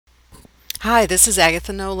Hi, this is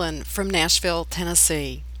Agatha Nolan from Nashville,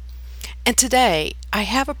 Tennessee. And today I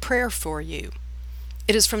have a prayer for you.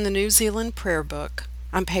 It is from the New Zealand Prayer Book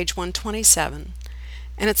on page 127,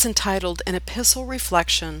 and it's entitled An Epistle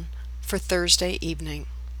Reflection for Thursday Evening.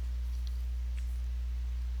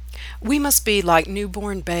 We must be like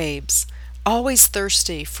newborn babes, always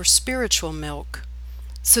thirsty for spiritual milk,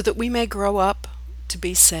 so that we may grow up to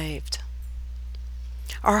be saved.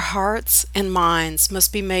 Our hearts and minds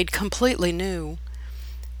must be made completely new.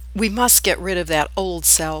 We must get rid of that old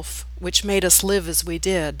self which made us live as we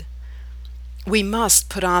did. We must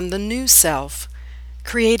put on the new self,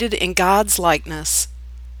 created in God's likeness,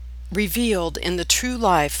 revealed in the true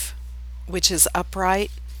life which is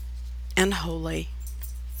upright and holy.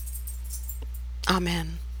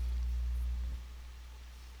 Amen.